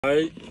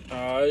Alright,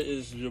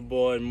 it's your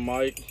boy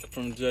Mike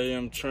from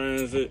J&M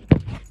Transit.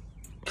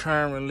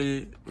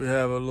 Currently, we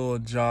have a little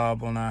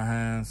job on our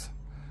hands.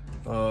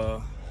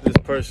 This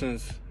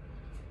person's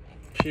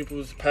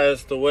people's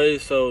passed away,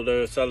 so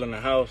they're selling the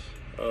house.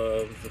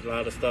 There's a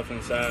lot of stuff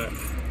inside.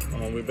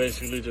 We're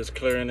basically just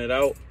clearing it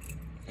out,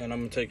 and I'm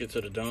gonna take it to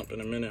the dump in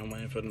a minute. I'm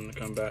waiting for them to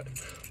come back.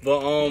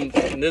 But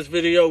in this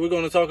video, we're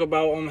gonna talk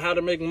about how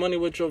to make money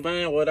with your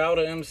van without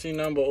an MC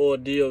number or a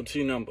DOT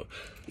number.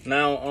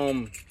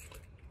 Now,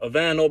 a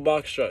van, no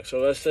box truck. So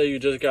let's say you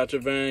just got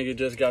your van, you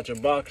just got your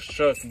box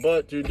truck,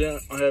 but you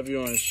didn't have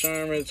your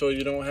insurance or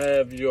you don't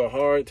have your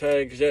hard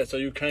tags yet, so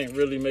you can't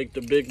really make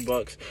the big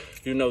bucks,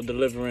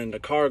 delivering the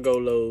cargo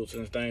loads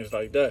and things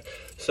like that.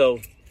 So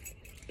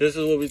this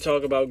is what we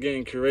talk about,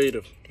 getting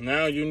creative.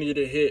 Now you need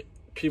to hit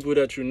people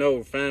that you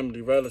know,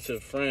 family,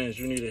 relatives, friends.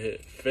 You need to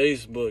hit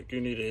Facebook. You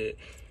need to hit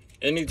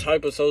any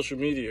type of social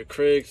media,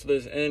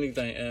 Craigslist,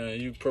 anything, and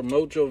you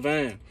promote your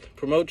van.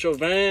 Promote your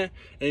van,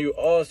 and you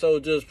also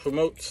just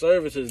promote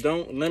services.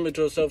 Don't limit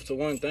yourself to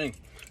one thing.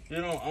 You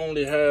don't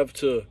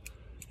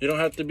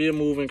have to be a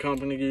moving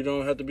company. You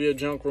don't have to be a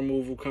junk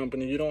removal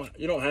company. You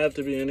don't have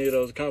to be any of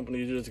those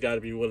companies. You just got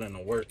to be willing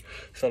to work.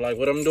 So like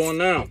what I'm doing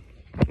now,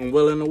 I'm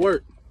willing to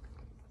work.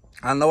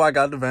 I know I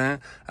got the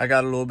van. I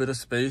got a little bit of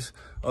space.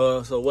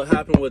 So what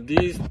happened with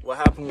these?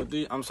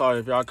 I'm sorry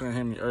if y'all couldn't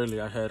hear me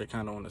earlier. I had it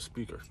kind of on the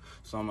speaker,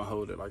 so I'm gonna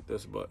hold it like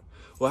this. But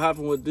what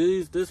happened with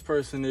these? This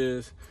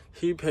person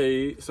he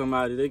paid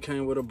somebody. They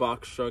came with a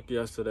box truck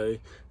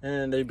yesterday,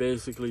 and they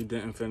basically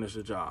didn't finish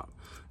the job.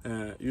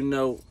 And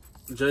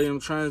J&M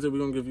Transit, we're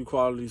gonna give you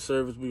quality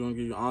service. We're gonna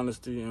give you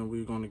honesty, and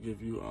we're gonna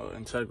give you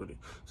integrity.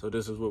 So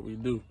this is what we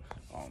do.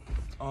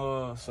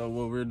 So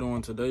what we're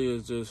doing today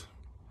is just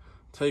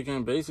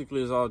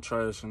basically it's all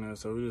trash in there,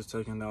 so we're just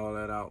taking all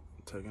that out,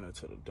 taking it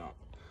to the dump.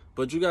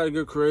 But you gotta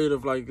get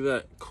creative like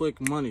that. Quick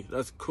money.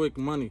 That's quick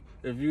money.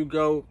 If you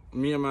go,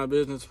 me and my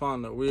business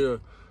partner, we're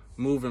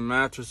moving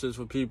mattresses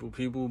for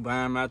people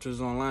buying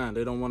mattresses online.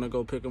 They don't want to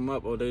go pick them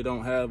up, or they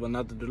don't have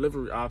another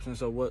delivery option.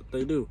 So what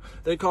they do,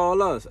 they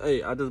call us.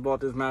 Hey, I just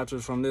bought this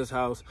mattress from this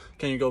house,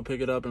 can you go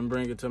pick it up and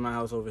bring it to my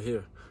house over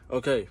here?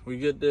 Okay, we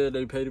get there,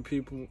 they pay the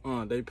people,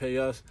 they pay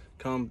us,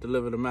 come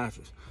deliver the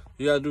mattress.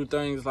 You gotta do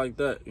things like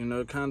that,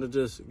 kind of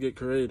just get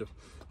creative.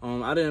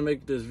 I didn't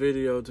make this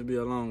video to be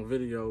a long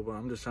video, but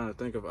I'm just trying to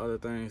think of other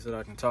things that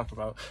I can talk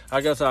about.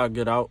 I guess I'll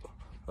get out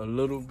a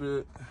little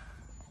bit.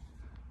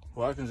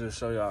 Well, I can just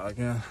show y'all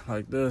again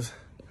like this.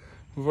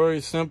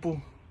 Very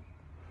simple.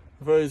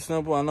 Very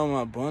simple. I know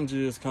my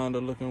bungee is kind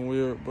of looking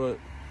weird, but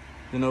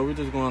we're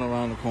just going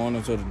around the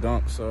corner to the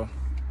dump. So,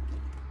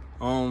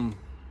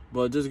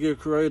 but just get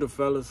creative,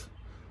 fellas.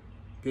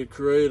 Get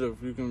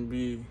creative. You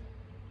can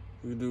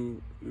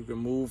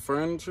move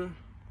furniture.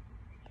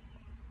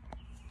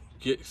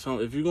 Get some.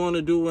 If you're going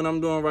to do what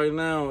I'm doing right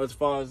now, as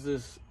far as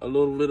a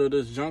little bit of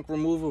this junk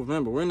removal,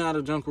 remember, we're not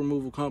a junk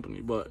removal company,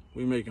 but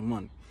we're making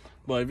money.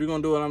 But if you're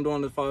going to do what I'm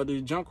doing as far as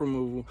these junk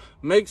removal,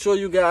 make sure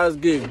you guys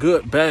get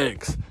good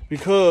bags.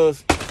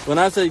 Because when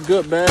I say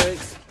good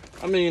bags,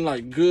 I mean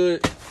like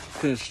good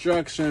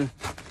construction,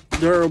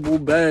 durable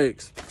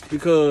bags.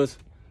 Because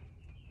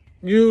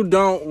you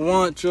don't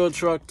want your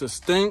truck to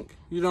stink.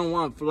 You don't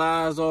want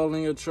flies all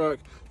in your truck.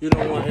 You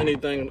don't want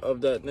anything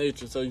of that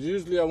nature. So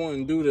usually I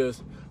wouldn't do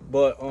this.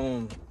 But,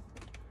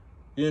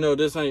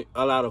 this ain't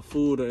a lot of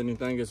food or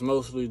anything. It's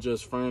mostly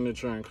just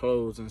furniture and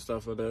clothes and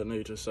stuff of that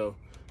nature. So,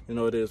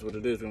 it is what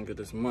it is. We're going to get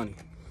this money.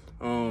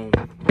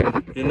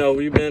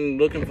 We've been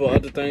looking for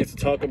other things to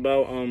talk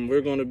about.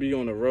 We're going to be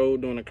on the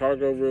road doing a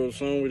cargo real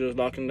soon. We're just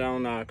locking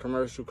down our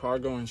commercial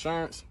cargo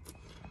insurance.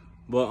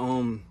 But,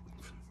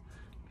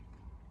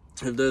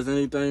 if there's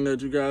anything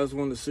that you guys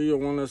want to see or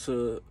want us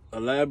to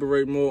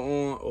elaborate more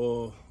on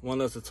or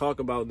want us to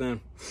talk about,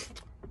 then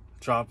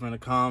drop in the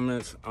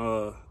comments.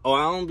 I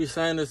don't be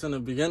saying this in the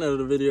beginning of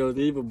the videos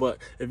either, but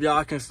if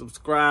y'all can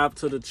subscribe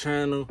to the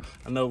channel.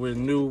 I know we're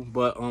new,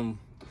 but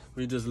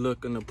we just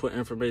looking to put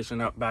information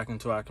out back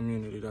into our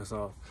community. That's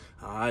all.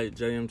 All right,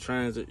 J&M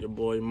Transit, your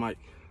boy Mike.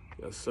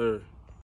 Yes, sir.